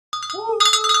Woo!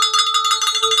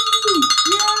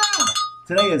 Yeah!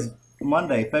 Today is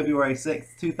Monday, February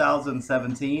 6th,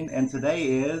 2017, and today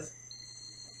is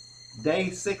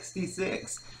day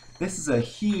 66. This is a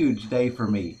huge day for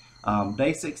me.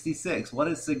 Day 66, what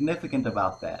is significant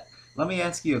about that? Let me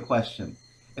ask you a question.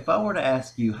 If I were to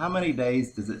ask you how many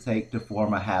days does it take to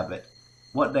form a habit,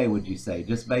 what day would you say?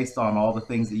 Just based on all the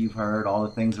things that you've heard, all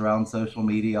the things around social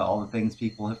media, all the things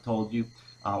people have told you,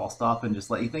 I'll stop and just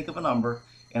let you think of a number,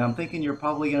 and I'm thinking you're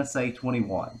probably going to say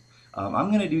 21.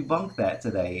 I'm going to debunk that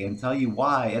today and tell you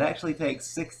why it actually takes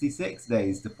 66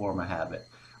 days to form a habit.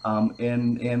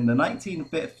 In the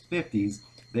 1950s,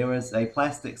 there was a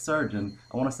plastic surgeon.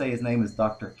 I want to say his name is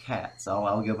Dr. Katz.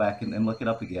 I'll go back and look it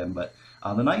up again. But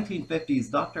the 1950s,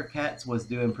 Dr. Katz was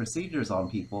doing procedures on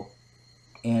people,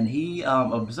 and he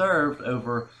observed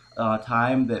over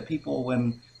time that people,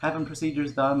 when having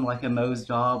procedures done like a nose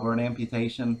job or an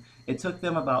amputation, it took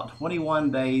them about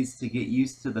 21 days to get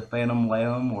used to the phantom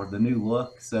limb or the new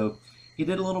look. So he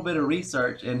did a little bit of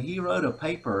research, and he wrote a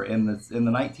paper in the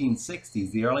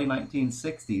 1960s, the early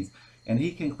 1960s, and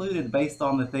he concluded, based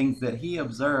on the things that he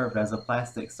observed as a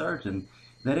plastic surgeon,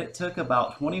 that it took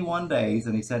about 21 days,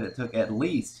 and he said it took at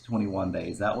least 21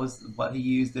 days. That was what he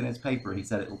used in his paper. He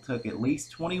said it took at least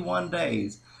 21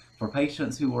 days for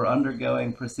patients who were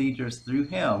undergoing procedures through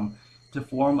him to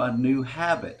form a new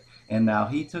habit. And now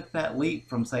he took that leap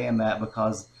from saying that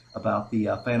because about the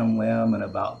phantom limb and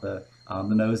about the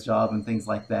nose job and things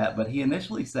like that. But he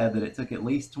initially said that it took at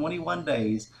least 21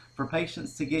 days for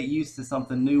patients to get used to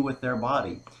something new with their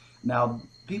body. Now,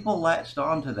 people latched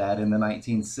onto that in the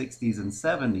 1960s and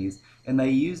 70s, and they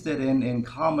used it in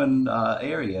common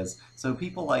areas. So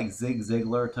people like Zig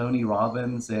Ziglar, Tony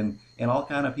Robbins, and all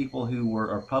kind of people who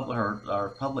were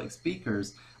public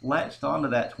speakers latched onto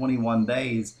that 21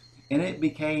 days, and it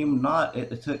became not,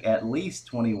 it took at least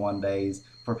 21 days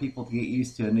for people to get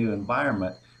used to a new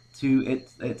environment, to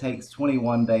it takes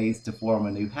 21 days to form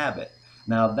a new habit.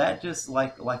 Now that just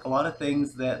like a lot of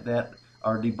things that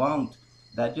are debunked,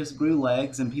 that just grew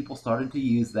legs, and people started to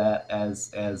use that as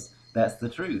that's the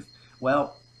truth.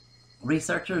 Well,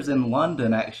 researchers in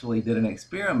London actually did an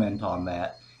experiment on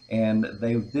that, and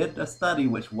they did a study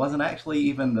which wasn't actually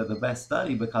even the best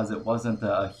study, because it wasn't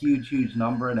a huge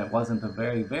number, and it wasn't a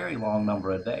very long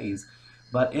number of days.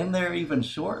 But in their even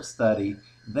short study,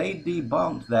 they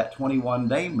debunked that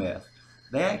 21-day myth.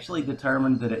 They actually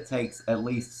determined that it takes at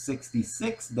least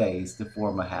 66 days to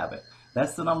form a habit.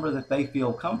 That's the number that they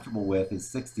feel comfortable with, is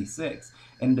 66.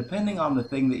 And depending on the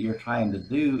thing that you're trying to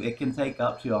do, it can take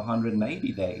up to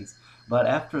 180 days. But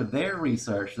after their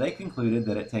research, they concluded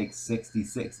that it takes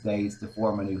 66 days to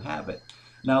form a new habit.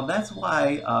 Now that's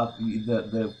why a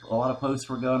lot of posts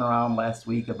were going around last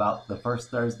week about the first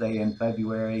Thursday in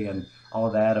February and all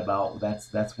of that, about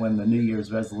that's when the New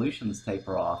Year's resolutions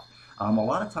taper off. A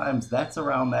lot of times that's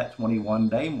around that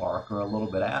 21-day mark or a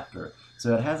little bit after.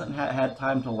 So it hasn't had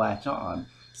time to latch on.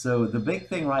 So the big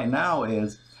thing right now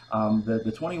is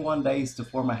the 21 days to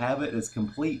form a habit is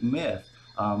complete myth.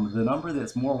 The number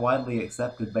that's more widely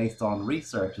accepted based on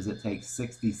research is it takes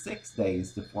 66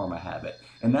 days to form a habit.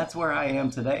 And that's where I am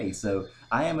today. So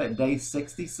I am at day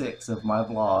 66 of my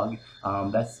vlog.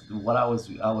 That's what I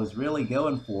was really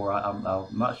going for. I'm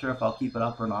not sure if I'll keep it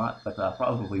up or not, but I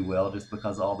probably will, just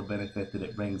because of all the benefit that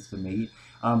it brings to me.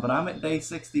 But I'm at day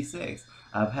 66.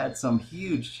 I've had some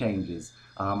huge changes.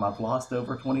 I've lost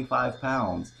over 25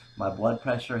 pounds. My blood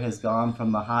pressure has gone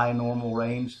from the high normal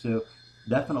range to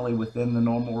definitely within the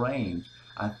normal range.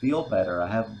 I feel better. I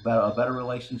have a better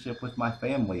relationship with my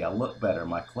family. I look better.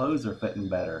 My clothes are fitting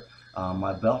better.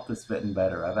 My belt is fitting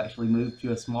better. I've actually moved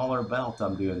to a smaller belt.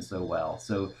 I'm doing so well.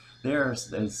 So there's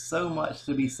so much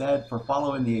to be said for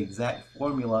following the exact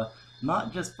formula,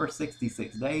 not just for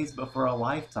 66 days, but for a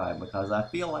lifetime, because I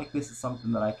feel like this is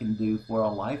something that I can do for a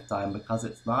lifetime, because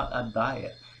it's not a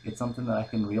diet. It's something that I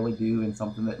can really do, and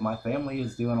something that my family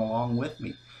is doing along with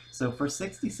me. So for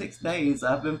 66 days,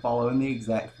 I've been following the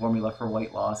exact formula for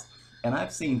weight loss, and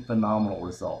I've seen phenomenal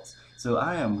results. So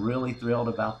I am really thrilled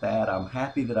about that. I'm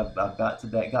happy that I've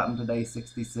gotten to day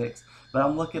 66, but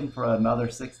I'm looking for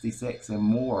another 66 and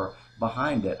more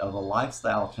behind it, of a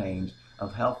lifestyle change,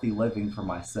 of healthy living for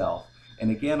myself. And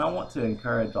again, I want to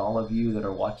encourage all of you that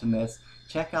are watching this,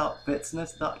 check out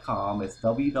fitzness.com. It's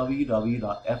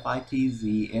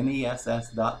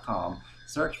www.fitzness.com.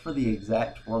 Search for the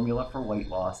exact formula for weight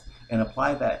loss and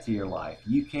apply that to your life.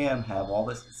 You can have all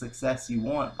the success you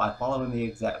want by following the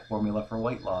exact formula for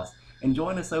weight loss. And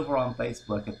join us over on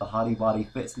Facebook at the Hottie Body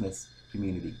Fitzness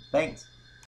community. Thanks.